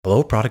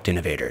Hello, product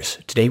innovators.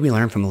 Today we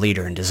learn from a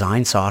leader in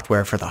design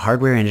software for the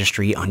hardware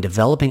industry on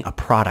developing a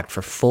product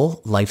for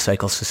full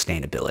lifecycle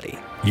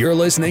sustainability. You're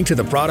listening to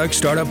the Product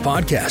Startup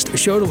Podcast, a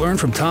show to learn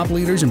from top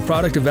leaders in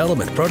product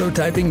development,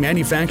 prototyping,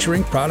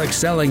 manufacturing, product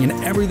selling,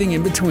 and everything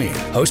in between.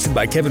 Hosted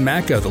by Kevin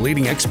Matko, the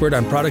leading expert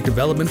on product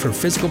development for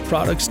physical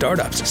product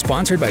startups.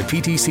 Sponsored by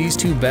PTC's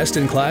two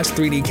best-in-class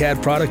 3D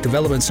CAD product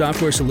development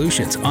software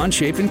solutions,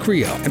 Onshape and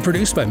Creo. And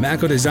produced by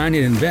Matko Design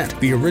and Invent,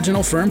 the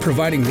original firm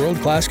providing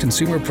world-class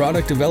consumer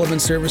product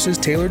development services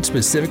tailored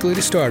specifically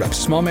to startups,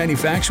 small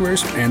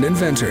manufacturers, and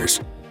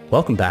inventors.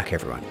 Welcome back,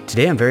 everyone.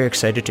 Today I'm very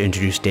excited to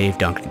introduce Dave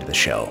Duncan to the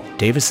show.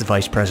 Dave is the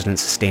Vice President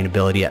of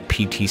Sustainability at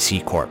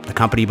PTC Corp, the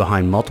company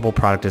behind multiple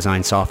product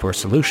design software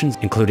solutions,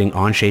 including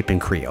Onshape and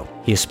Creo.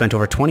 He has spent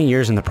over 20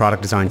 years in the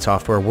product design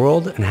software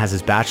world and has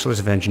his Bachelor's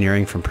of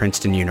Engineering from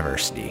Princeton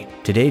University.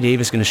 Today,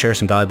 Dave is going to share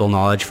some valuable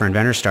knowledge for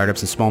inventors,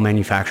 startups, and small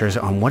manufacturers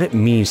on what it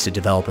means to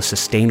develop a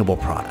sustainable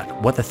product,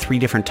 what the three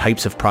different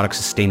types of product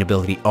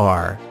sustainability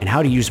are, and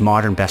how to use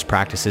modern best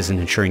practices in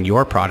ensuring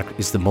your product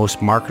is the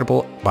most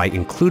marketable by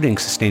including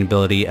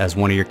sustainability as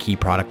one of your key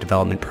product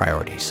development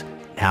priorities.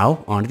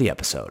 Now, on to the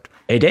episode.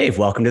 Hey, Dave,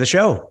 welcome to the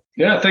show.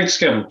 Yeah, thanks,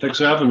 Kevin. Thanks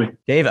for having me.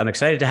 Dave, I'm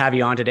excited to have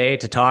you on today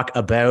to talk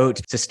about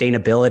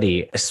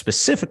sustainability,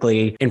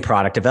 specifically in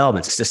product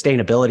development.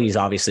 Sustainability is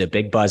obviously a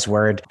big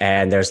buzzword,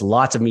 and there's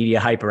lots of media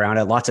hype around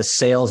it, lots of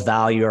sales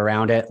value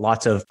around it,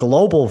 lots of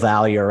global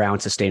value around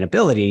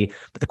sustainability.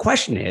 But the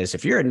question is,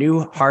 if you're a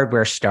new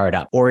hardware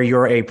startup or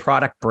you're a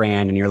product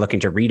brand and you're looking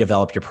to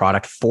redevelop your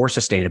product for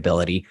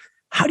sustainability,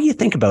 how do you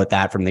think about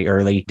that from the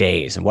early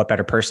days? And what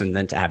better person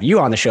than to have you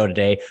on the show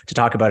today to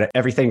talk about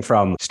everything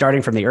from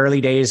starting from the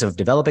early days of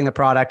developing the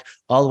product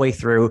all the way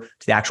through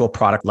to the actual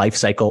product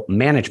lifecycle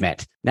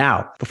management.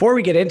 Now, before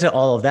we get into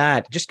all of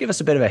that, just give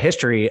us a bit of a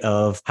history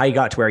of how you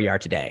got to where you are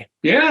today.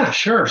 Yeah,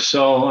 sure.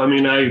 So,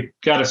 I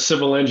got a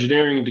civil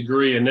engineering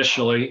degree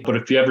initially, but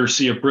if you ever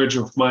see a bridge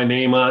with my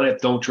name on it,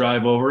 don't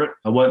drive over it.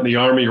 I went in the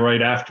Army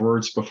right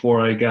afterwards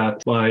before I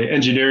got my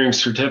engineering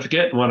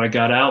certificate. And when I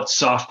got out,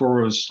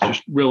 software was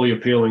just really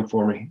appealing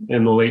for me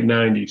in the late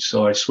 90s.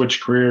 So I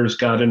switched careers,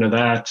 got into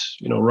that,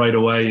 right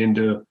away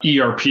into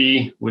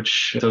ERP,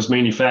 which does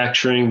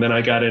manufacturing. Then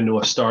I got into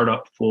a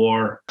startup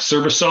for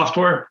service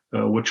software,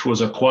 which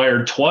was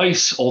acquired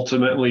twice,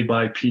 ultimately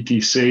by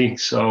PTC.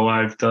 So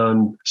I've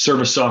done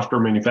service software,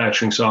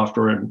 manufacturing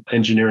software, and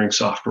engineering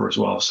software as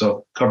well.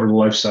 So covered the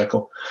life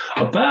cycle.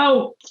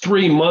 About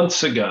 3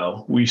 months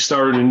ago, we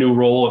started a new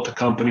role at the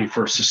company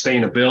for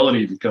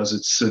sustainability because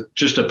it's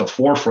just at the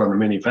forefront of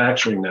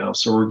manufacturing now.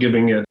 So we're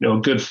giving it a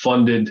good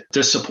funded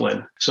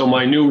discipline. So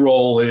my new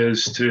role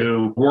is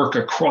to work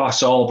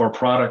across all of our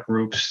product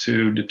groups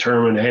to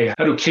determine, hey,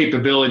 how do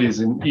capabilities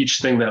in each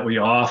thing that we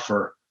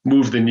offer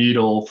move the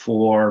needle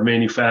for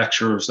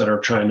manufacturers that are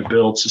trying to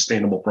build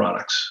sustainable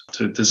products,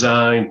 to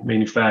design,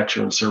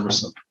 manufacture, and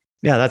service them.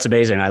 Yeah, that's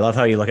amazing. I love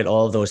how you look at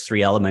all of those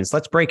three elements.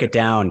 Let's break it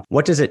down.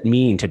 What does it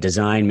mean to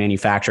design,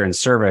 manufacture, and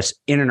service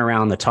in and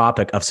around the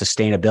topic of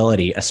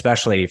sustainability,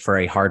 especially for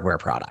a hardware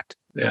product?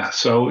 Yeah.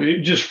 So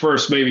just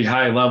first, maybe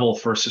high level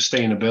for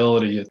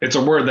sustainability. It's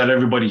a word that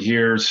everybody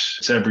hears.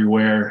 It's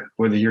everywhere,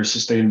 whether you hear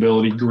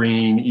sustainability,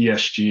 green,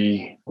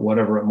 ESG,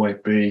 whatever it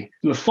might be.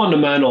 The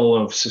fundamental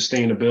of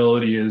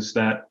sustainability is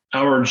that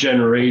our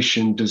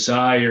generation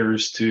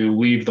desires to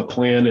leave the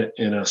planet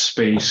in a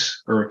space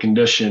or a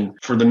condition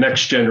for the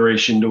next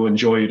generation to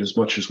enjoy it as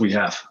much as we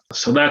have.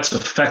 So that's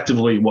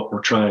effectively what we're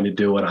trying to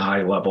do at a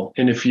high level.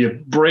 And if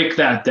you break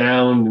that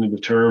down into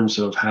the terms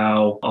of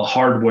how a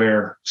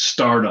hardware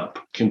startup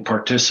can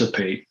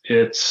participate,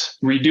 it's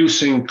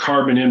reducing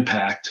carbon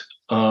impact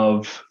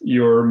of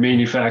your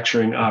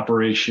manufacturing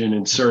operation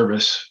and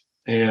service,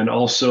 and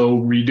also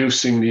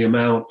reducing the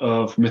amount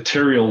of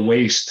material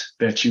waste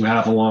that you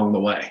have along the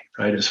way,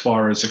 right? As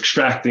far as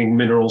extracting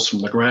minerals from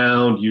the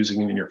ground,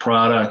 using it in your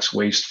products,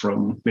 waste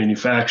from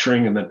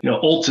manufacturing, and then,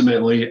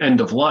 ultimately end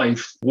of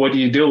life, what do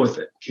you do with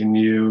it? Can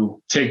you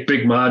take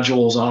big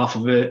modules off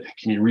of it?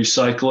 Can you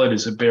recycle it?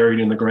 Is it buried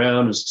in the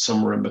ground? Is it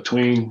somewhere in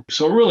between?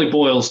 So it really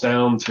boils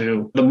down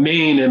to the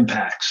main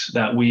impacts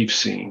that we've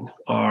seen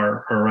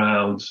are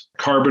around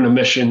carbon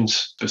emissions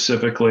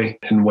specifically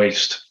and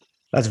waste.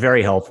 That's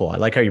very helpful. I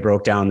like how you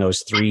broke down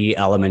those three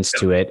elements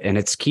to it. And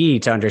it's key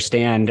to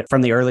understand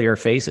from the earlier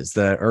phases.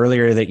 The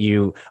earlier that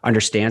you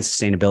understand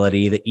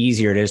sustainability, the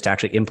easier it is to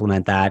actually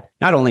implement that,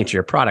 not only to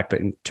your product, but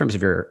in terms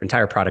of your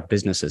entire product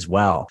business as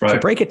well. Right. So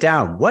break it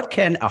down. What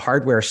can a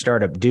hardware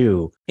startup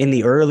do in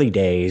the early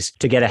days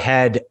to get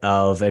ahead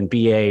of and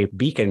be a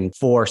beacon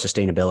for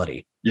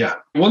sustainability? Yeah.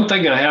 One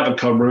thing I haven't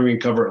covered, we can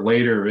cover it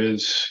later,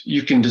 is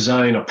you can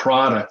design a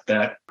product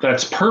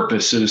that's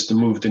purpose is to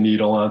move the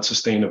needle on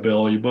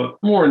sustainability, but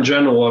more in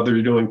general, whether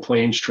you're doing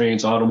planes,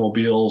 trains,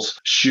 automobiles,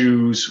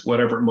 shoes,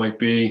 whatever it might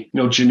be,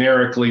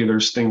 generically,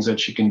 there's things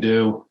that you can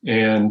do,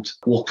 and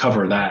we'll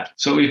cover that.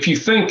 So if you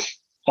think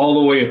all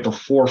the way at the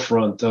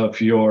forefront of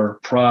your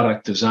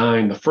product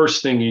design, the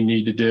first thing you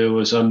need to do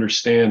is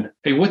understand,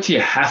 hey, what do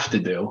you have to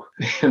do?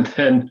 And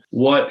then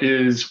what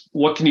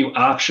can you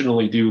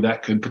optionally do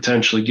that could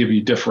potentially give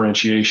you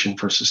differentiation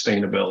for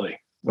sustainability?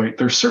 Right.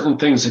 There's certain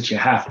things that you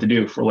have to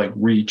do for like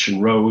REACH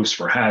and RoHS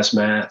for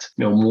hazmat.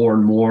 More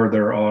and more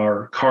there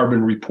are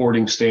carbon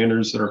reporting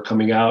standards that are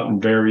coming out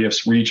in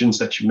various regions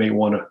that you may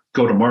want to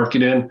go to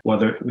market in,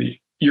 whether the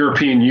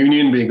European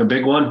Union being a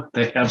big one.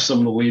 They have some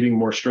of the leading,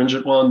 more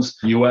stringent ones.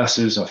 US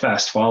is a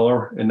fast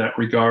follower in that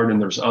regard,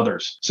 and there's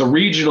others. So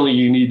regionally,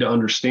 you need to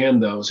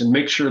understand those and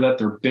make sure that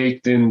they're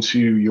baked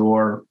into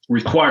your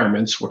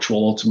requirements, which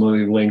will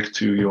ultimately link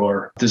to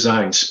your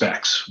design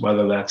specs,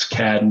 whether that's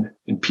CAD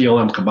and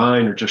PLM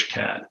combined or just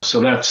CAD.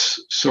 So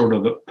that's sort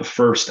of the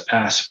first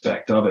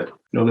aspect of it.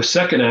 The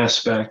second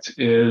aspect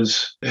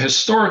is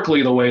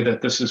historically the way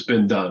that this has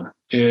been done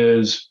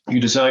is you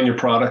design your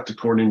product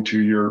according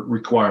to your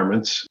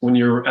requirements. When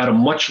you're at a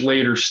much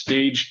later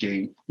stage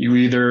gate, you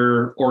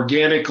either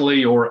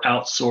organically or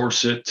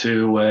outsource it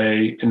to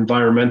an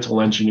environmental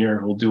engineer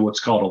who will do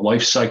what's called a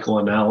life cycle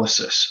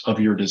analysis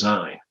of your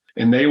design.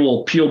 And they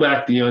will peel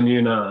back the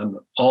onion on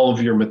all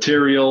of your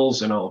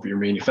materials and all of your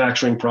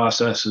manufacturing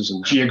processes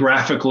and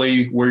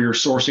geographically where you're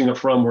sourcing it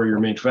from, where you're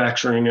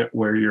manufacturing it,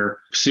 where your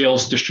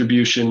sales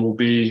distribution will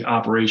be,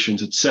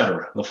 operations, et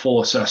cetera, the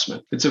full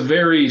assessment. It's a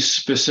very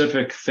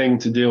specific thing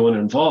to do and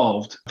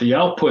involved. The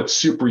output's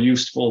super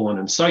useful and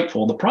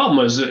insightful. The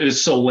problem is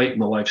it's so late in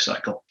the life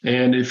cycle.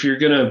 And if you're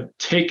going to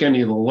take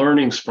any of the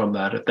learnings from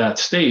that at that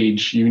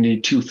stage, you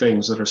need two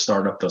things that a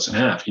startup doesn't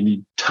have. You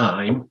need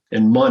time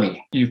and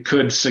money. You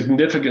could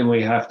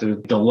significantly have to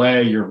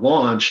delay your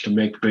launch to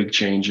make big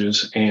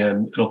changes,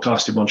 and it'll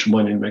cost you a bunch of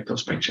money to make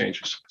those big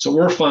changes. So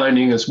we're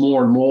finding as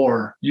more and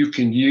more you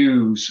can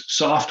use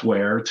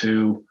software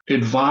to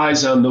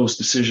advise on those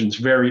decisions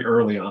very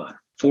early on.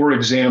 For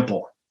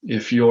example,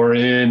 if you're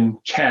in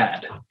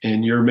CAD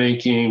and you're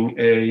making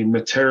a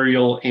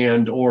material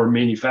and or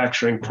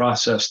manufacturing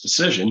process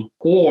decision,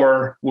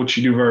 or what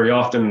you do very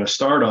often in a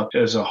startup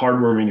as a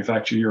hardware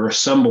manufacturer, you're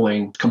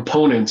assembling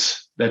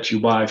components that you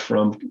buy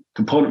from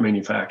component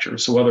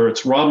manufacturers. So whether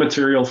it's raw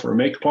material for a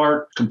make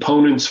part,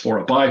 components for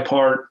a buy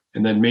part,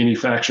 and then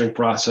manufacturing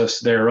process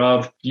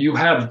thereof, you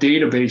have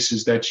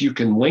databases that you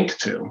can link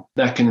to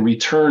that can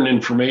return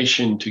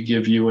information to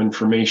give you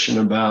information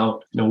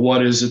about,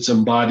 what is its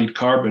embodied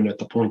carbon at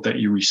the point that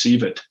you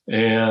receive it,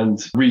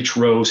 and REACH,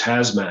 RoHS,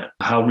 hazmat.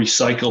 How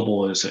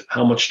recyclable is it?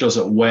 How much does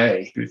it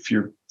weigh if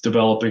you're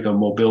developing a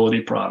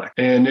mobility product?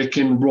 And it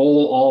can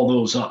roll all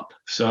those up.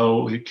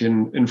 So it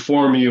can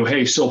inform you,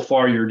 hey, so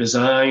far your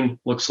design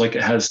looks like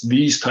it has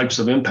these types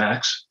of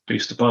impacts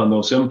based upon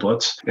those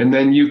inputs. And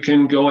then you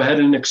can go ahead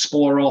and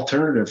explore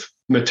alternative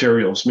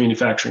materials,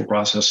 manufacturing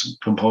process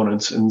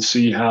components, and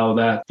see how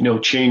that,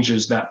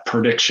 changes that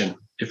prediction,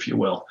 if you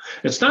will.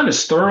 It's not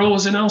as thorough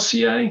as an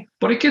LCA,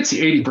 but it gets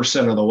you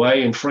 80% of the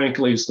way. And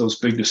frankly, it's those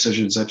big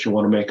decisions that you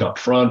want to make up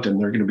front, and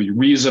they're going to be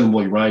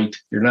reasonably right.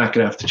 You're not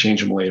going to have to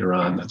change them later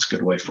on. That's a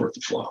good way for it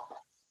to flow.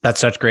 That's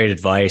such great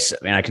advice. I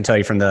mean, I can tell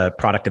you from the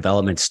product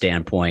development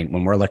standpoint,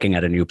 when we're looking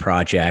at a new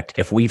project,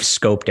 if we've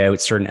scoped out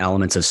certain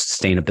elements of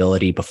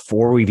sustainability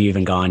before we've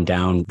even gone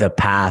down the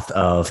path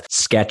of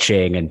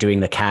sketching and doing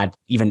the CAD,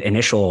 even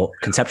initial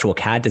conceptual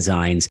CAD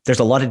designs,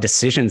 there's a lot of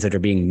decisions that are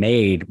being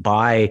made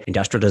by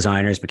industrial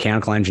designers,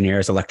 mechanical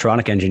engineers,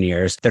 electronic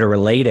engineers that are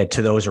related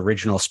to those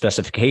original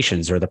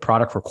specifications or the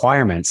product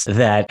requirements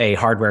that a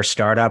hardware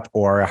startup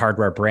or a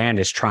hardware brand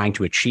is trying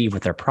to achieve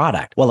with their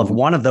product. Well, if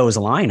one of those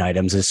line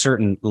items is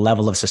certain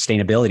level of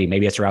sustainability,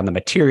 maybe it's around the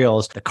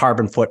materials, the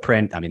carbon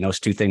footprint. I mean, those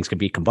two things can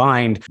be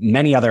combined.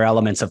 Many other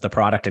elements of the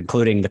product,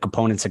 including the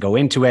components that go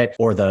into it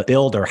or the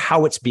build or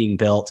how it's being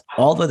built,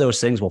 all of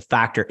those things will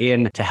factor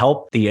in to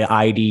help the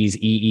IDs,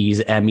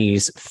 EEs,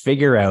 MEs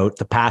figure out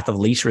the path of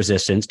least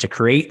resistance to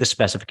create the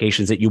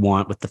specifications that you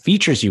want with the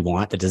features you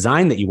want, the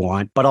design that you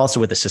want, but also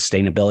with the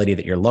sustainability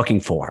that you're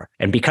looking for.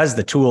 And because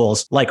the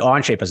tools like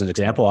Onshape, as an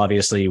example,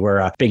 obviously we're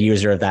a big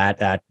user of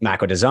that at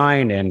Mako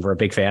Design, and we're a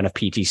big fan of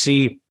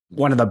PTC.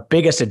 One of the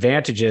biggest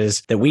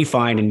advantages that we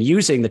find in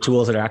using the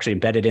tools that are actually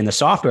embedded in the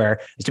software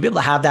is to be able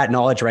to have that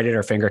knowledge right at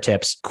our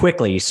fingertips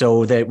quickly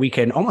so that we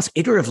can almost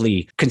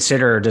iteratively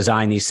consider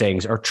design these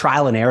things or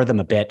trial and error them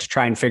a bit to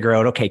try and figure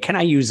out, okay, can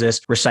I use this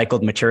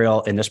recycled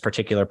material in this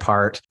particular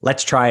part?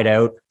 Let's try it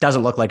out.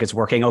 Doesn't look like it's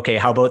working. Okay,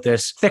 how about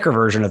this thicker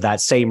version of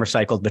that same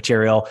recycled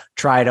material?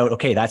 Try it out.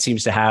 Okay, that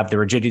seems to have the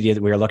rigidity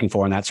that we are looking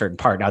for in that certain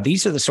part. Now,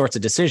 these are the sorts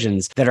of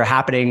decisions that are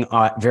happening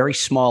at very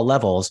small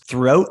levels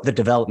throughout the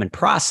development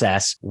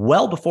process,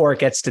 well before it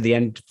gets to the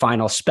end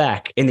final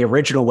spec in the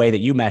original way that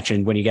you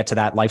mentioned when you get to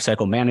that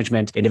lifecycle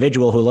management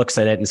individual who looks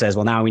at it and says,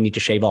 well, now we need to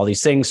shave all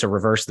these things, so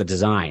reverse the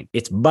design.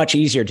 It's much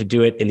easier to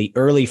do it in the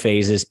early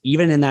phases,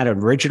 even in that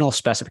original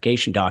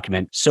specification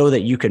document, so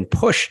that you can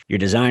push your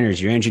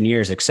designers, your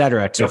engineers, et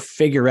cetera, to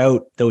figure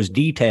out those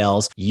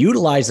details,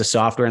 utilize the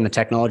software and the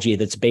technology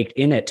that's baked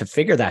in it to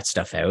figure that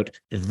stuff out,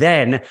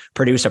 then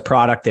produce a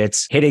product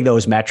that's hitting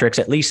those metrics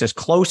at least as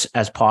close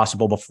as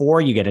possible before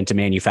you get into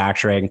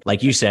manufacturing.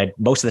 Like you said,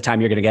 most most of the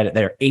time you're going to get it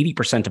there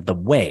 80% of the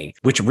way,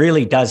 which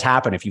really does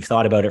happen if you've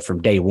thought about it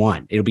from day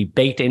one. It'll be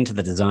baked into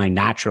the design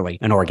naturally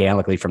and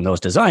organically from those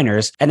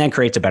designers, and then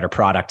creates a better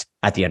product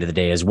at the end of the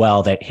day as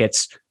well that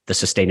hits the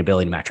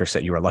sustainability metrics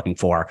that you were looking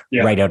for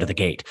right out of the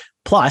gate.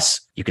 Plus,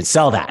 you can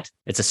sell that.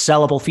 It's a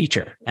sellable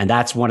feature. And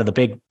that's one of the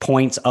big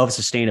points of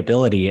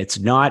sustainability. It's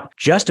not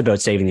just about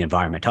saving the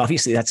environment.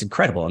 Obviously, that's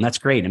incredible and that's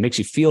great. And it makes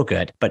you feel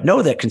good. But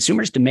know that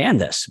consumers demand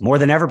this more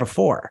than ever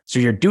before. So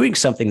you're doing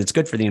something that's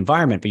good for the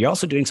environment, but you're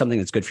also doing something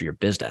that's good for your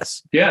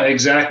business. Yeah,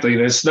 exactly.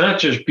 And it's not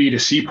just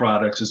B2C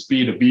products, it's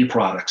B2B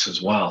products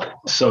as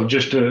well. So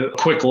just a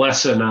quick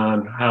lesson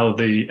on how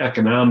the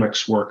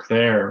economics work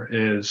there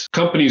is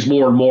companies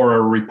more and more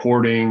are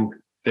reporting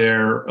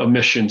their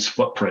emissions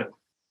footprint.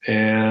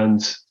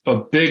 And a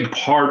big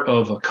part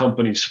of a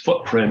company's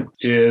footprint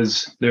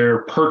is their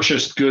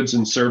purchased goods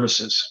and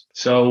services.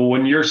 So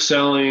when you're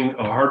selling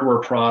a hardware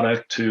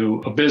product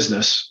to a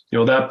business,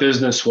 that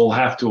business will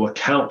have to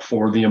account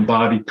for the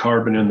embodied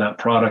carbon in that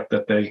product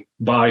that they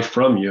buy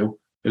from you,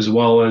 as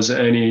well as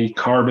any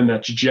carbon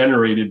that's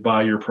generated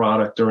by your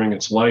product during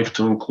its life,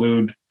 to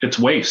include its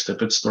waste if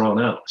it's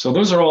thrown out. So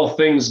those are all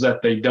things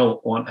that they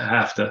don't want to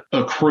have to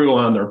accrue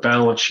on their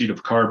balance sheet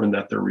of carbon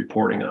that they're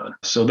reporting on.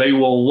 So they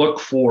will look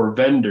for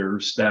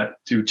vendors that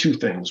do two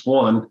things.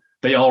 One,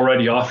 they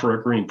already offer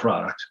a green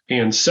product.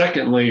 And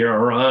secondly,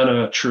 are on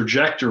a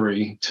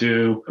trajectory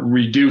to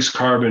reduce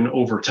carbon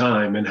over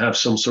time and have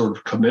some sort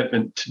of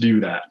commitment to do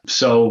that.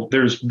 So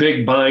there's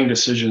big buying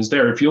decisions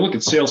there. If you look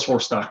at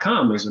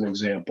Salesforce.com as an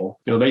example,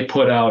 they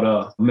put out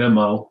a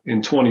memo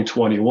in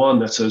 2021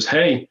 that says,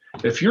 hey,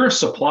 if you're a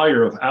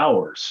supplier of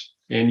ours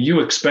and you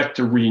expect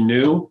to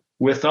renew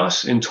with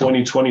us in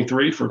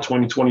 2023 for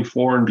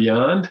 2024 and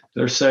beyond,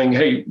 they're saying,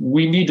 hey,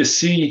 we need to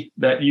see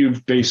that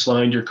you've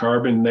baselined your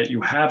carbon, that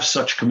you have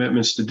such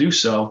commitments to do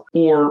so,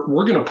 or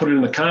we're going to put it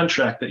in the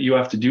contract that you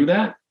have to do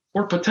that.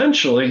 Or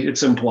potentially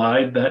it's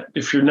implied that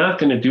if you're not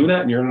going to do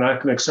that and you're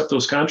not going to accept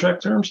those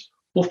contract terms,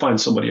 we'll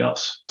find somebody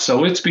else.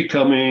 So it's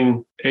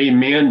becoming a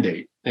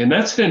mandate. And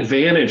that's an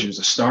advantage as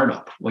a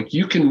startup. Like,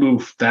 you can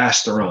move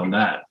faster on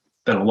that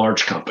than a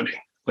large company.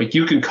 Like,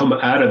 you can come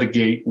out of the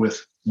gate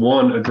with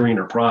one, a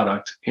greener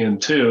product, and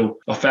two,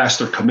 a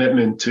faster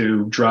commitment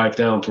to drive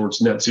down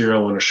towards net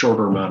zero in a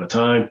shorter amount of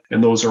time.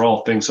 And those are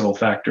all things that will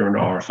factor into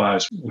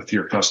RFIs with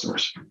your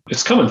customers.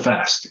 It's coming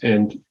fast,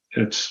 and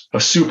it's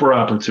a super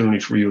opportunity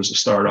for you as a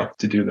startup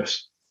to do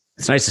this.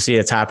 It's nice to see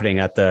it's happening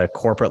at the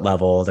corporate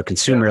level, the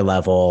consumer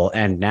level,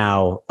 and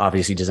now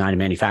obviously design and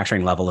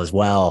manufacturing level as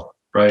well.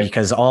 Right.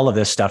 Because all of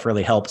this stuff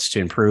really helps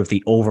to improve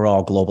the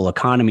overall global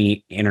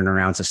economy in and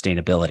around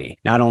sustainability.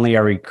 Not only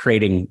are we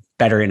creating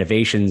better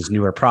innovations,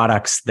 newer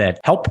products that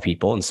help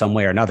people in some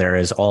way or another,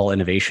 as all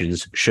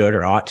innovations should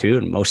or ought to,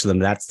 and most of them,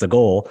 that's the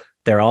goal.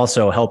 They're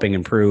also helping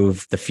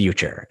improve the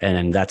future.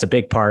 And that's a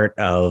big part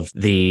of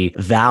the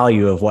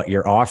value of what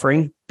you're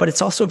offering, but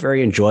it's also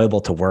very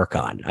enjoyable to work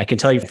on. I can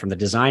tell you from the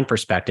design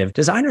perspective,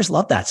 designers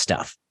love that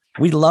stuff.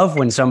 We love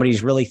when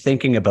somebody's really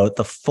thinking about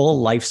the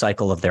full life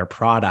cycle of their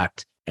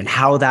product and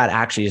how that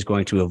actually is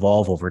going to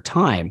evolve over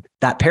time.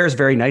 That pairs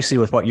very nicely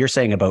with what you're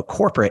saying about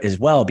corporate as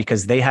well,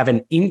 because they have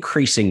an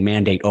increasing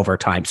mandate over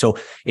time. So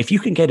if you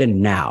can get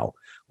in now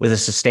with a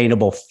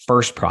sustainable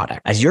first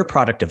product, as your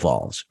product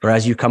evolves, or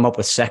as you come up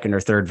with second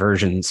or third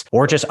versions,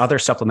 or just other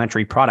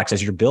supplementary products,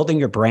 as you're building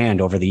your brand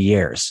over the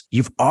years,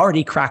 you've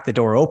already cracked the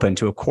door open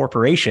to a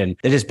corporation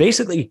that is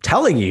basically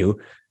telling you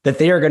that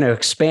they are going to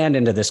expand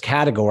into this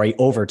category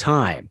over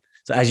time.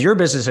 So as your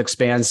business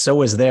expands,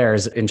 so is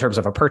theirs in terms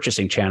of a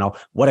purchasing channel.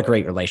 What a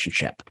great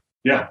relationship.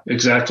 Yeah,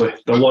 exactly.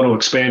 They'll want to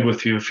expand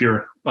with you if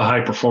you're a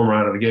high performer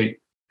out of the gate.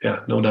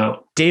 Yeah, no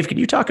doubt. Dave, can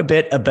you talk a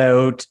bit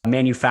about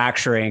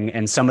manufacturing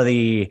and some of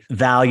the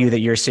value that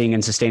you're seeing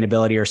in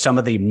sustainability, or some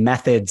of the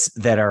methods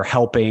that are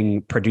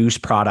helping produce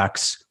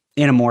products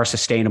in a more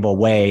sustainable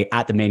way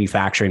at the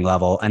manufacturing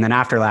level? And then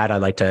after that,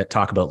 I'd like to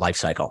talk about life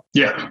cycle.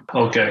 Yeah.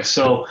 Okay.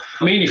 So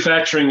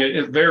manufacturing,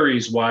 it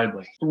varies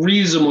widely.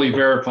 Reasonably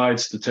verified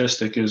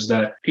statistic is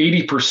that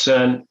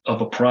 80%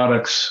 of a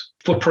product's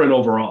footprint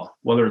overall,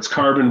 whether it's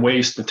carbon,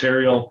 waste,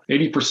 material,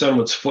 80% of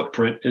its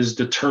footprint is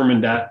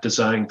determined at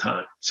design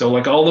time. So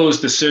like all those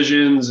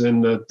decisions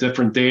and the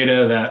different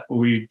data that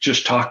we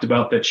just talked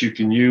about that you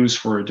can use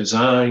for a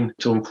design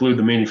to include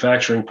the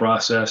manufacturing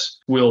process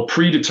will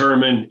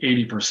predetermine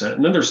 80%.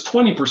 And then there's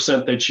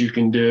 20% that you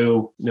can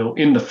do,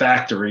 in the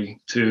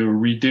factory to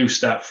reduce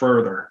that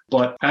further.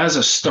 But as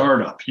a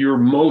startup, you're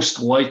most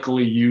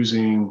likely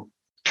using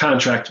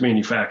contract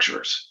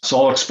manufacturers.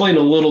 So I'll explain a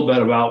little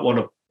bit about what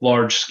a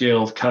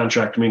large-scale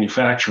contract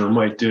manufacturer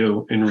might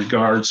do in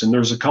regards. And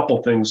there's a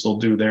couple things they'll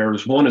do there.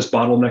 One is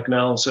bottleneck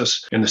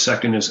analysis, and the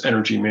second is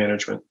energy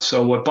management.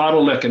 So what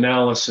bottleneck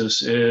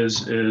analysis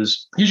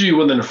is usually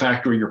within a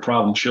factory, your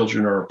problem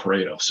children are a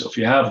Pareto. So if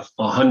you have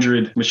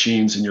 100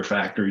 machines in your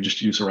factory, just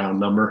to use a round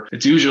number,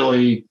 it's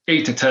usually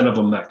 8 to 10 of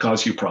them that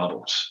cause you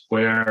problems,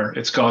 where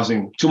it's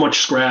causing too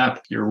much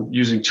scrap, you're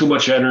using too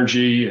much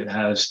energy, it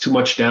has too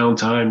much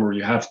downtime, or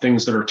you have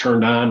things that are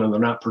turned on and they're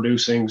not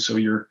producing. So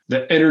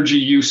the energy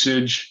usage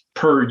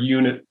per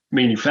unit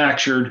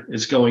manufactured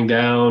is going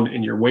down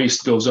and your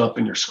waste goes up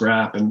and your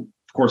scrap. And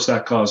of course,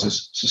 that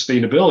causes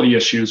sustainability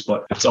issues,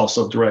 but it's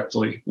also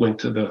directly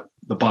linked to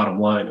the bottom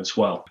line as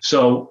well.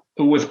 So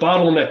with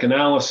bottleneck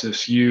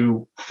analysis,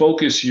 you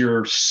focus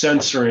your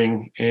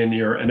censoring and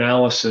your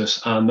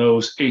analysis on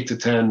those 8 to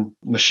 10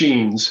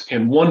 machines.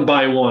 And one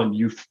by one,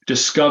 you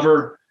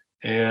discover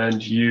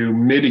and you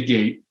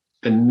mitigate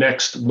the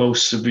next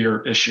most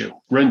severe issue.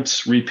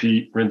 Rinse,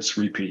 repeat, rinse,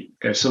 repeat.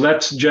 Okay, so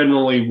that's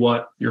generally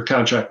what your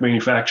contract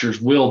manufacturers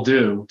will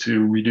do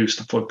to reduce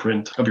the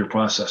footprint of your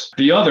process.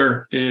 The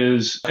other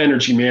is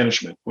energy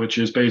management, which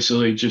is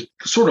basically just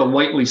sort of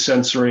lightly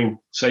censoring,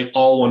 say,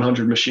 all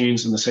 100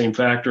 machines in the same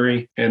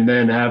factory, and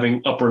then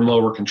having upper and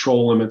lower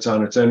control limits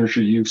on its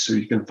energy use so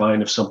you can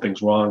find if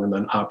something's wrong and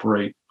then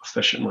operate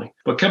efficiently.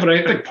 But Kevin,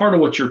 I think part of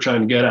what you're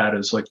trying to get at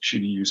is like,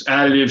 should you use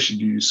additive? Should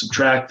you use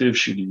subtractive?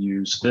 Should you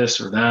use this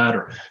or that?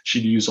 Or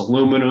should you use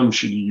aluminum?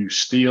 Should you use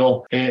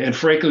steel? And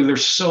frankly,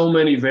 there's so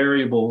many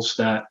variables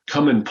that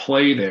come in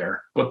play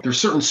there. But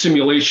there's certain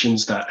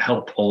simulations that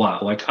help a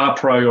lot. Like A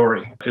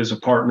Priori is a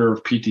partner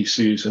of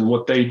PTC's. And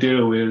what they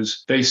do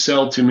is they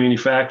sell to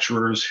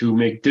manufacturers who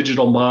make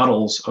digital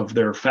models of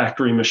their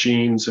factory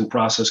machines and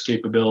process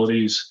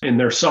capabilities in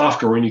their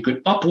software. And you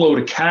can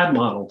upload a CAD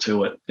model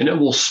to it, and it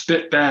will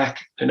spit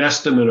back an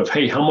estimate of,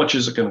 hey, how much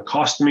is it going to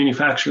cost to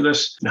manufacture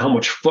this? And how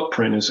much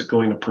footprint is it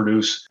going to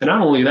produce? And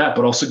not only that,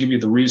 but also give you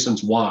the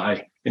reasons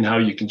why and how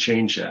you can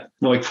change that.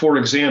 Like, for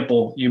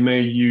example, you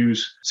may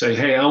say,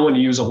 hey, I want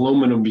to use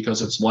aluminum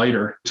because it's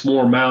lighter. It's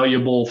more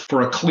malleable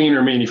for a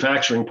cleaner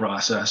manufacturing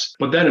process.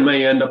 But then it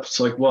may end up,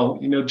 it's like, well,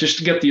 just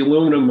to get the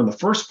aluminum in the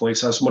first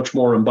place has much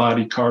more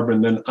embodied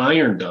carbon than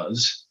iron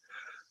does.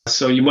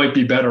 So you might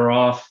be better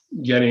off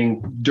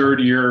getting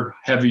dirtier,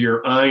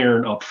 heavier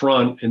iron up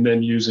front and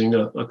then using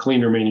a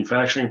cleaner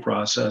manufacturing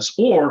process.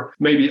 Or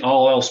maybe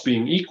all else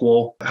being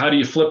equal, how do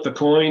you flip the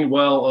coin?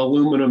 Well,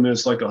 aluminum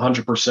is like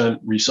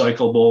 100%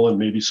 recyclable and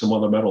maybe some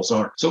other metals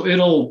aren't. So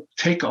it'll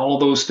take all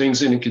those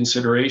things into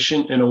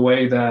consideration in a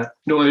way that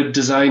a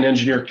design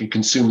engineer can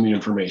consume the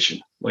information.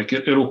 Like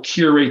it'll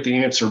curate the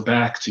answer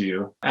back to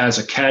you as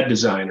a CAD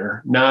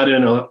designer, not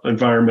in an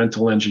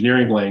environmental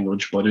engineering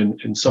language, but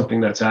in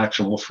something that's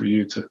actionable for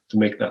you to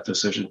make that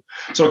decision.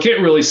 So I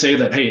can't really say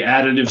that, hey,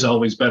 additive's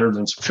always better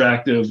than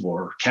subtractive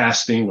or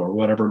casting or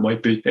whatever it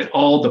might be. It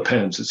all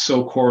depends. It's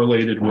so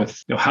correlated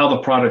with how the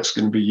product's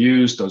going to be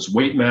used. Does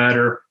weight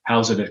matter?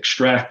 How's it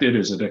extracted?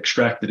 Is it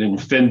extracted in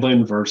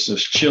Finland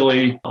versus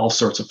Chile? All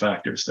sorts of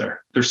factors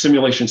there. There's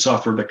simulation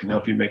software that can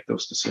help you make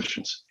those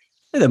decisions.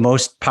 The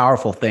most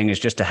powerful thing is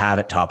just to have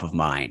it top of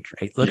mind,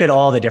 right? Look at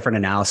all the different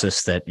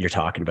analysis that you're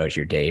talking about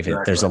here, Dave.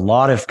 Exactly. There's a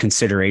lot of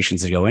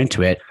considerations that go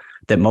into it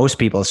that most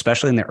people,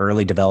 especially in the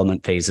early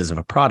development phases of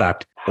a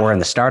product or in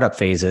the startup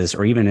phases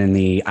or even in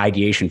the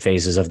ideation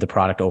phases of the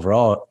product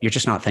overall, you're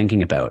just not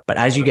thinking about. But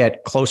as you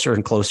get closer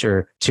and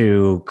closer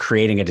to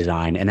creating a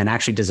design and then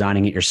actually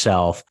designing it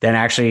yourself, then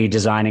actually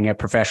designing it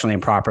professionally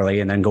and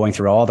properly, and then going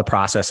through all the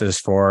processes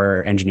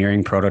for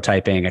engineering,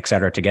 prototyping, et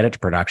cetera, to get it to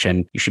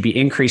production, you should be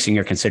increasing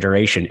your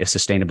consideration if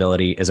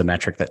sustainability is a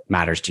metric that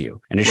matters to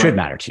you. And it should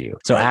matter to you.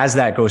 So as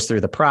that goes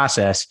through the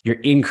process, you're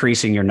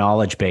increasing your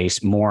knowledge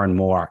base more and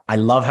more. I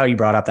love how you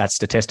brought up that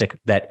statistic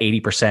that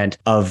 80%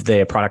 of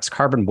the product's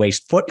carbon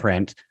waste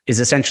footprint is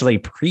essentially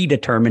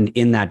predetermined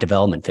in that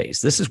development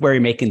phase. This is where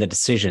you're making the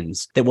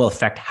decisions that will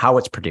affect how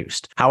it's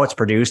produced. How it's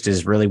produced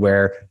is really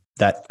where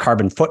that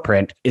carbon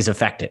footprint is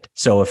affected.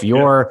 So if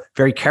you're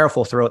very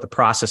careful throughout the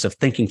process of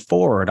thinking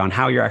forward on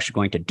how you're actually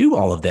going to do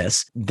all of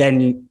this,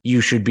 then you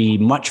should be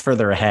much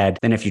further ahead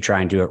than if you try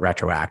and do it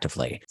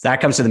retroactively. So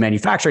that comes to the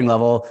manufacturing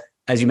level.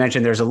 As you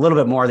mentioned, there's a little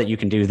bit more that you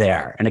can do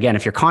there. And again,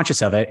 if you're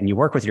conscious of it and you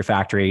work with your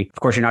factory, of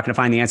course, you're not going to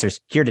find the answers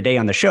here today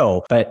on the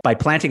show. But by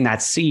planting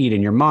that seed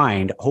in your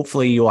mind,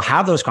 hopefully you'll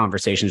have those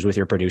conversations with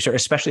your producer,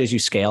 especially as you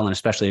scale and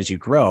especially as you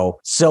grow,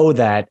 so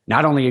that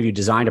not only have you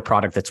designed a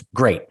product that's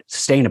great,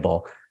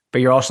 sustainable, but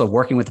you're also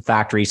working with the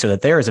factory so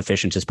that they're as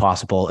efficient as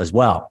possible as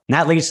well. And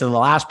that leads to the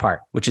last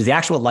part, which is the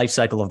actual life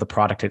cycle of the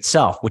product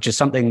itself, which is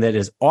something that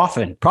is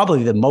often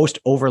probably the most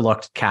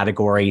overlooked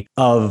category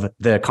of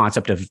the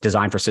concept of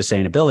design for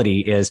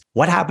sustainability is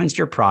what happens to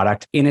your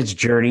product in its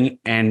journey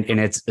and in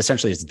its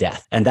essentially its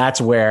death. And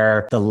that's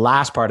where the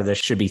last part of this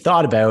should be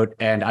thought about.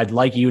 And I'd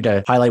like you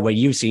to highlight what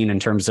you've seen in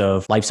terms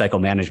of life cycle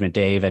management,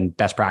 Dave, and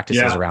best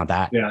practices around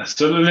that. Yeah.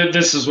 So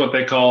this is what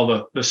they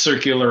call the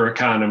circular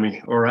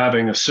economy, or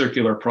having a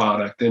circular product.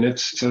 And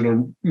it's sort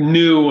of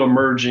new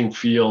emerging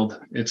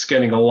field. It's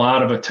getting a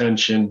lot of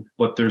attention,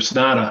 but there's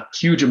not a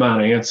huge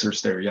amount of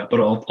answers there yet. But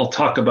I'll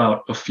talk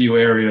about a few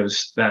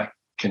areas that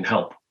can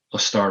help a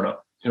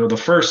startup. The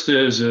first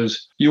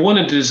is you want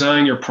to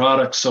design your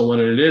product so when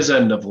it is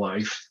end of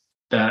life,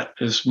 that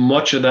as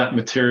much of that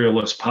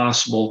material as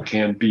possible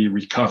can be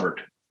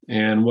recovered.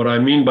 And what I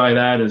mean by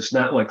that is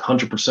not like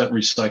 100%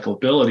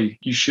 recyclability.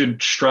 You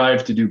should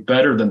strive to do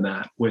better than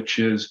that, which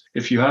is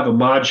if you have a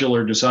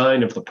modular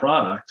design of the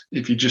product,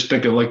 if you just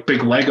think of like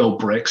big Lego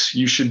bricks,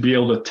 you should be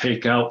able to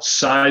take out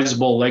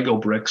sizable Lego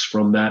bricks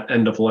from that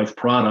end of life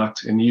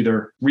product and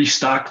either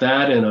restock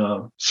that in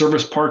a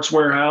service parts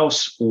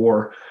warehouse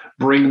or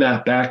bring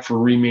that back for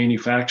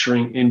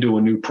remanufacturing into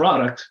a new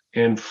product.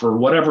 And for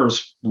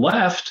whatever's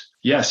left,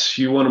 yes,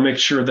 you want to make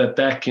sure that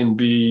that can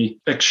be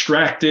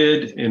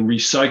extracted and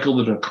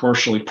recycled in a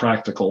commercially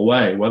practical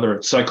way, whether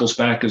it cycles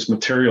back as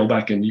material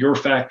back into your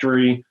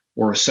factory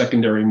or a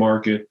secondary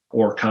market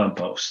or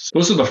compost.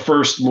 Those are the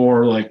first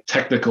more like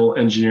technical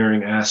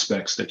engineering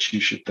aspects that you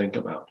should think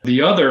about.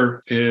 The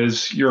other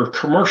is your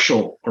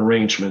commercial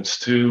arrangements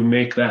to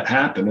make that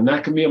happen. And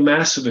that can be a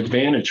massive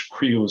advantage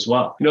for you as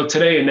well.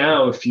 Today and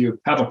now, if you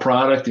have a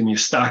product and you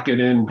stock it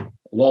in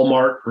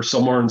Walmart or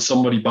somewhere and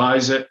somebody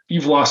buys it,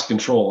 you've lost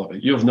control of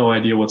it. You have no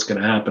idea what's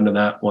going to happen to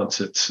that once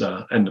it's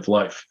end of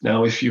life.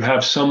 Now, if you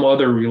have some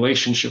other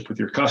relationship with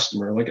your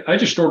customer, like I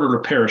just ordered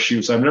a pair of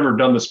shoes. I've never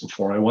done this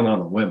before. I went on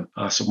a whim,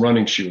 some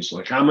running shoes.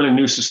 Like I'm in a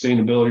new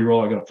sustainability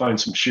role. I got to find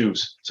some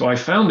shoes. So I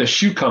found this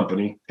shoe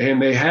company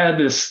and they had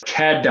this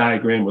CAD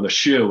diagram with a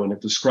shoe and it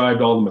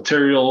described all the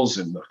materials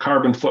and the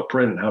carbon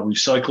footprint and how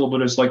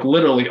recyclable it is. Like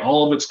literally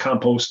all of it's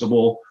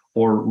compostable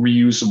or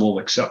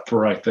reusable, except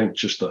for, I think,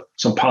 just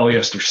some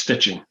polyester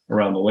stitching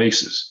around the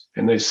laces.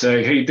 And they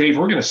say, hey, Dave,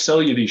 we're going to sell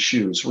you these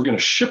shoes. We're going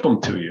to ship them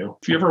to you.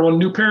 If you ever want a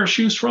new pair of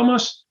shoes from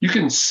us, you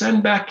can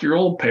send back your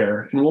old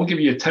pair and we'll give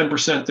you a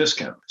 10%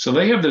 discount. So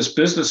they have this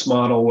business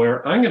model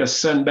where I'm going to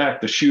send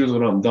back the shoes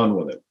when I'm done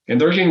with it. And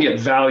they're going to get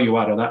value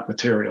out of that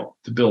material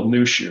to build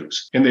new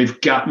shoes. And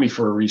they've got me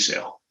for a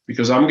resale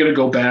because I'm going to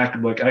go back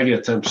and like, I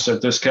get a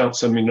 10% discount,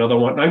 send me another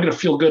one. And I'm going to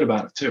feel good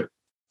about it too,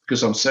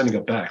 because I'm sending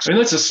it back. So,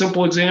 that's a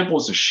simple example.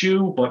 It's a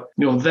shoe, but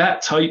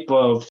that type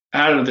of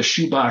out of the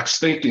shoebox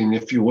thinking,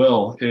 if you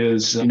will,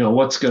 is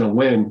what's going to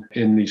win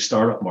in these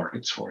startup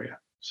markets for you.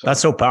 So,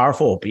 that's so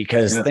powerful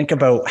because think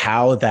about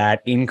how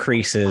that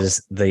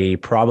increases the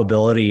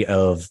probability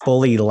of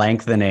fully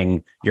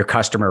lengthening your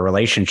customer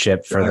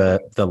relationship for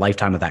the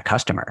lifetime of that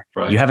customer.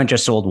 Right. You haven't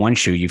just sold one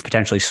shoe. You've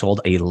potentially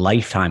sold a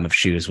lifetime of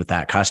shoes with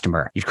that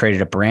customer. You've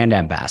created a brand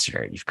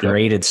ambassador. You've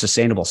created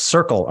sustainable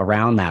circle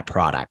around that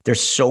product.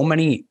 There's so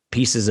many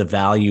pieces of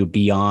value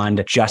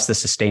beyond just the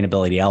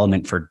sustainability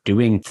element for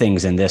doing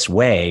things in this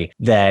way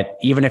that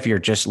even if you're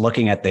just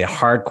looking at the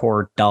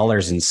hardcore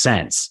dollars and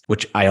cents,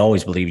 which I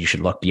always believe you should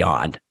look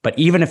beyond, but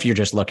even if you're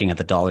just looking at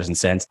the dollars and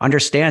cents,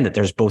 understand that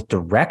there's both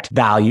direct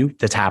value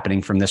that's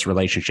happening from this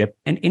relationship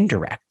and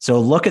indirect. So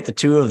look at the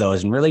two of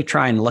those and really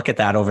try and look at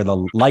that over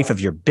the life of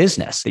your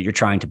business that you're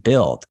trying to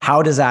build.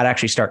 How does that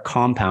actually start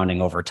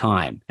compounding over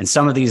time? And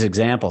some of these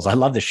examples, I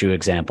love the shoe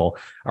example,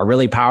 are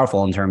really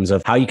powerful in terms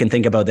of how you can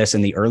think about this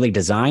in the early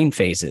design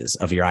phases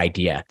of your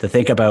idea, to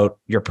think about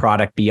your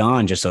product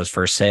beyond just those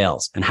first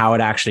sales and how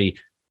it actually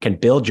can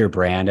build your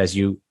brand as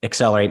you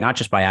accelerate, not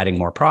just by adding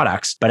more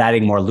products, but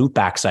adding more loop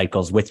back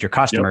cycles with your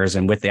customers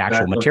and with the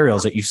actual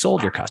materials that you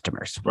sold your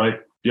customers. Right.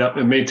 Yep.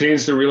 It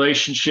maintains the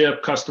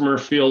relationship. Customer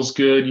feels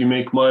good. You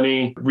make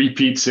money,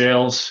 repeat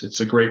sales. It's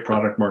a great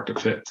product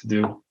market fit to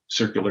do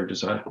circular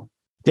design.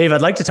 Dave,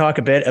 I'd like to talk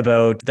a bit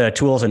about the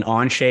tools in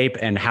Onshape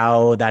and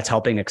how that's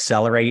helping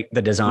accelerate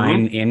the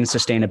design in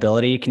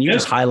sustainability. Can you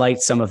just highlight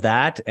some of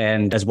that?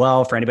 And as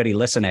well, for anybody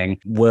listening,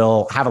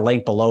 we'll have a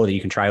link below that you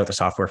can try out the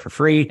software for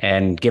free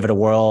and give it a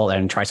whirl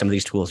and try some of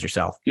these tools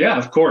yourself. Yeah,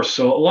 of course.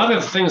 So a lot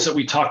of the things that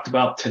we talked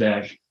about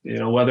today,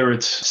 whether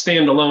it's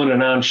standalone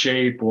and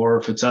Onshape or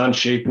if it's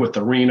Onshape with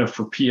Arena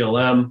for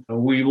PLM,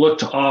 we look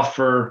to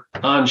offer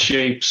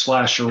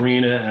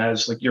Onshape/Arena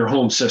as like your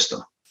home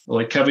system.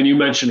 Like Kevin, you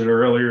mentioned it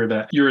earlier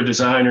that you're a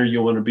designer,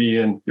 you want to be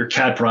in your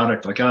CAD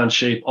product like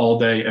Onshape all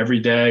day, every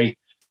day,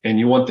 and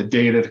you want the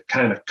data to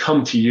kind of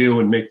come to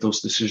you and make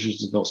those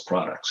decisions of those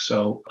products.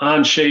 So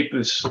Onshape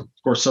is, of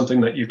course,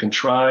 something that you can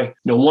try.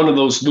 One of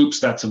those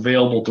loops that's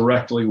available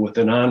directly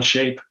within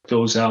Onshape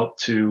goes out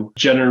to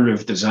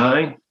generative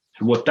design.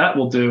 And what that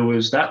will do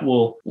is that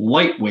will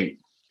lightweight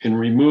and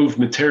remove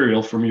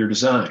material from your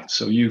design.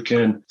 So you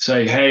can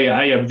say, hey,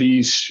 I have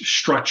these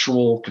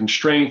structural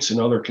constraints and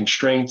other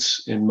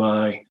constraints in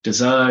my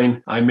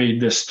design. I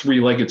made this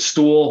 3-legged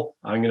stool.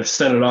 I'm going to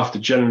send it off to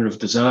generative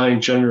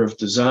design. Generative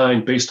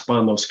design, based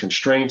upon those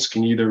constraints,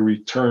 can either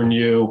return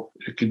you,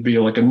 it could be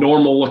like a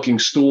normal looking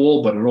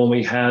stool, but it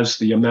only has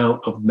the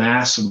amount of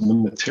mass of the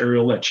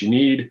material that you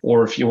need.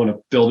 Or if you want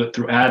to build it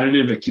through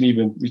additive, it can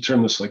even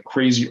return this like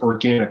crazy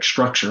organic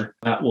structure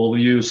that will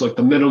use like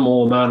the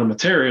minimal amount of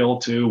material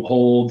to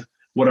hold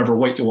whatever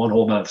weight you want to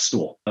hold on the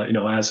stool,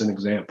 as an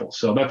example.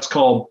 So that's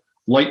called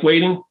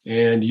lightweighting,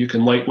 and you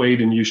can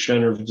lightweight and use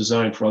generative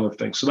design for other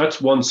things. So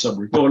that's one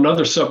subroutine. So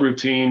another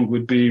subroutine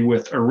would be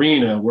with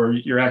Arena, where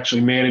you're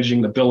actually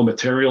managing the bill of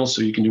materials.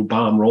 So you can do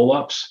BOM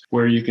rollups,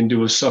 where you can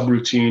do a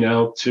subroutine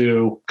out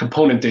to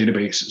component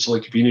databases.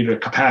 Like if you need a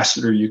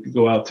capacitor, you could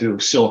go out to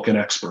Silicon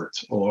Expert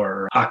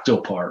or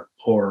Octopart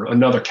or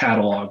another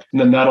catalog.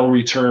 And then that'll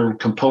return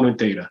component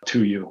data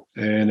to you.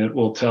 And it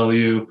will tell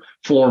you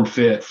form,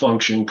 fit,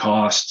 function,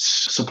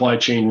 costs, supply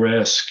chain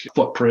risk,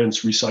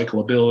 footprints,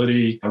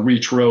 recyclability,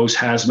 reach rows,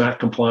 hazmat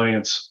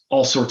compliance,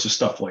 all sorts of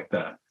stuff like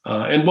that.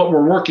 And what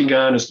we're working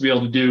on is to be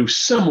able to do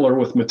similar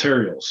with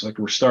materials. Like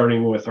we're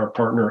starting with our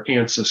partner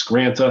Ansys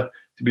Granta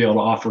to be able to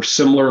offer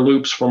similar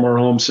loops from our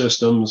home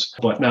systems,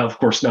 but now, of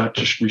course, not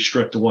just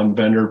restrict to one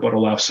vendor, but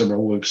allow similar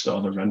loops to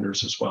other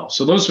vendors as well.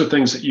 So those are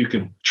things that you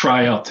can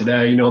try out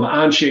today. The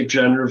Onshape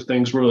generative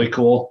thing's really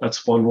cool. That's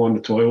a fun one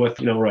to toy with,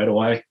 right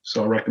away.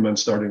 So I recommend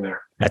starting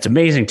there. That's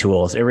amazing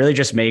tools. It really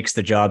just makes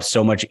the job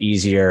so much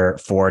easier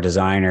for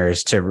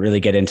designers to really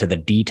get into the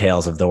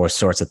details of those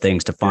sorts of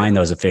things to find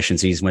those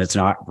efficiencies when it's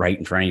not right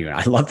in front of you.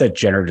 I love the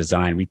generative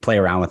design. We play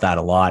around with that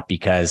a lot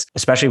because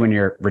especially when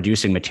you're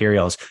reducing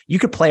materials, you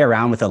could play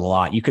around with it a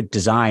lot. You could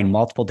design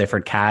multiple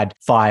different CAD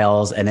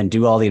files and then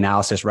do all the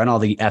analysis, run all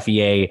the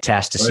FEA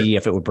tests to see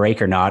if it would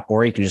break or not,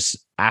 or you can just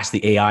ask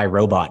the AI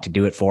robot to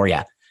do it for you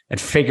and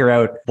figure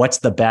out what's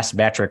the best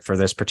metric for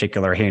this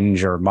particular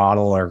hinge or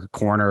model or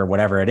corner or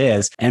whatever it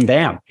is. And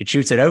bam, it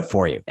shoots it out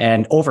for you.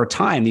 And over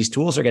time, these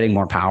tools are getting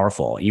more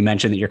powerful. You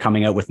mentioned that you're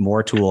coming out with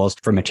more tools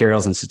for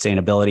materials and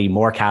sustainability,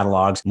 more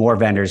catalogs, more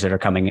vendors that are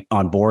coming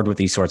on board with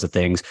these sorts of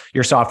things.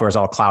 Your software is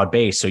all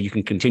cloud-based, so you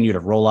can continue to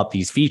roll up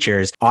these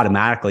features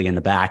automatically in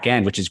the back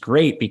end, which is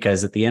great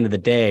because at the end of the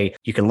day,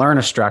 you can learn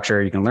a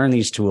structure, you can learn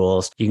these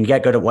tools, you can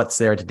get good at what's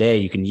there today.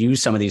 You can use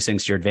some of these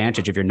things to your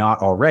advantage if you're not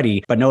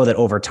already, but know that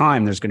over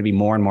time, there's going to be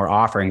more and more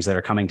offerings that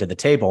are coming to the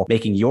table,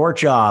 making your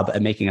job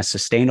and making a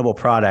sustainable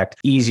product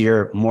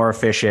easier, more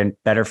efficient,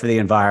 better for the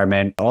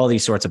environment, all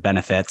these sorts of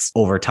benefits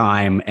over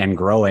time and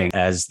growing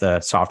as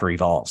the software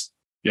evolves.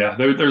 Yeah,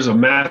 there's a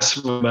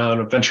massive amount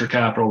of venture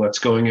capital that's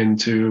going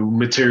into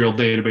material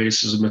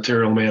databases and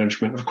material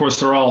management. Of course,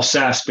 they're all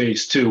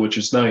SaaS-based too, which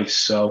is nice.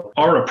 So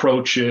our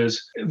approach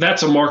is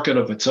that's a market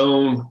of its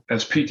own.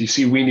 As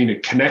PTC, we need to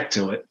connect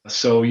to it.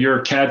 So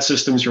your CAD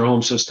system's your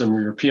home system,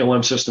 or your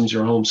PLM system's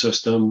your home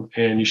system,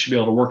 and you should be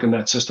able to work in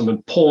that system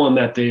and pull in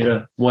that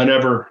data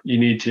whenever you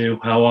need to,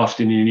 how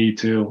often you need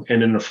to,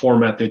 and in a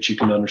format that you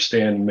can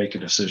understand and make a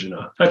decision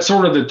on. That's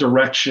sort of the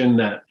direction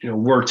that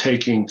we're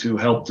taking to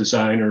help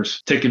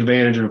designers take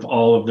advantage of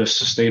all of this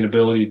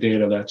sustainability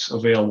data that's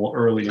available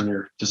early in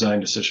your design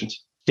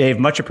decisions. Dave,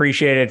 much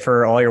appreciated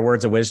for all your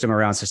words of wisdom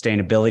around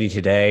sustainability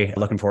today.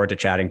 Looking forward to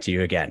chatting to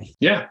you again.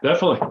 Yeah,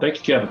 definitely. Thank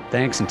you, Kevin.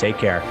 Thanks and take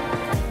care.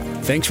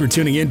 Thanks for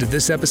tuning in to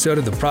this episode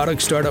of the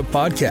Product Startup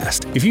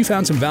Podcast. If you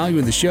found some value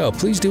in the show,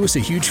 please do us a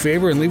huge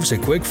favor and leave us a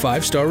quick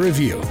 5-star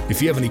review.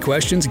 If you have any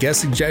questions, guest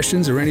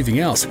suggestions, or anything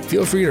else,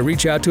 feel free to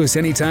reach out to us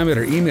anytime at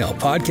our email,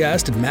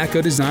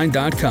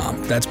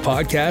 podcast@makodesign.com. That's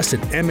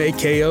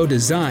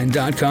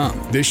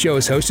podcast@makodesign.com. This show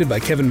is hosted by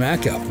Kevin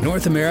Macko,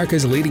 North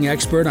America's leading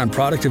expert on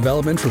product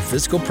development for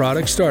physical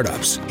product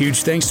startups.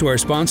 Huge thanks to our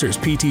sponsors,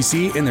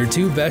 PTC, and their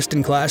 2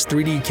 best-in-class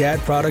 3D CAD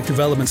product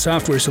development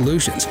software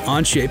solutions,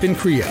 Onshape and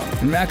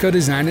Creo, and Macko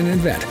Design and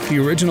Invent, the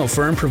original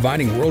firm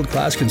providing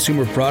world-class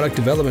consumer product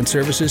development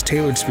services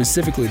tailored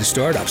specifically to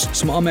startups,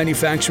 small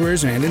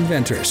manufacturers, and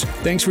inventors.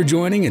 Thanks for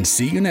joining and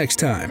see you next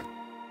time.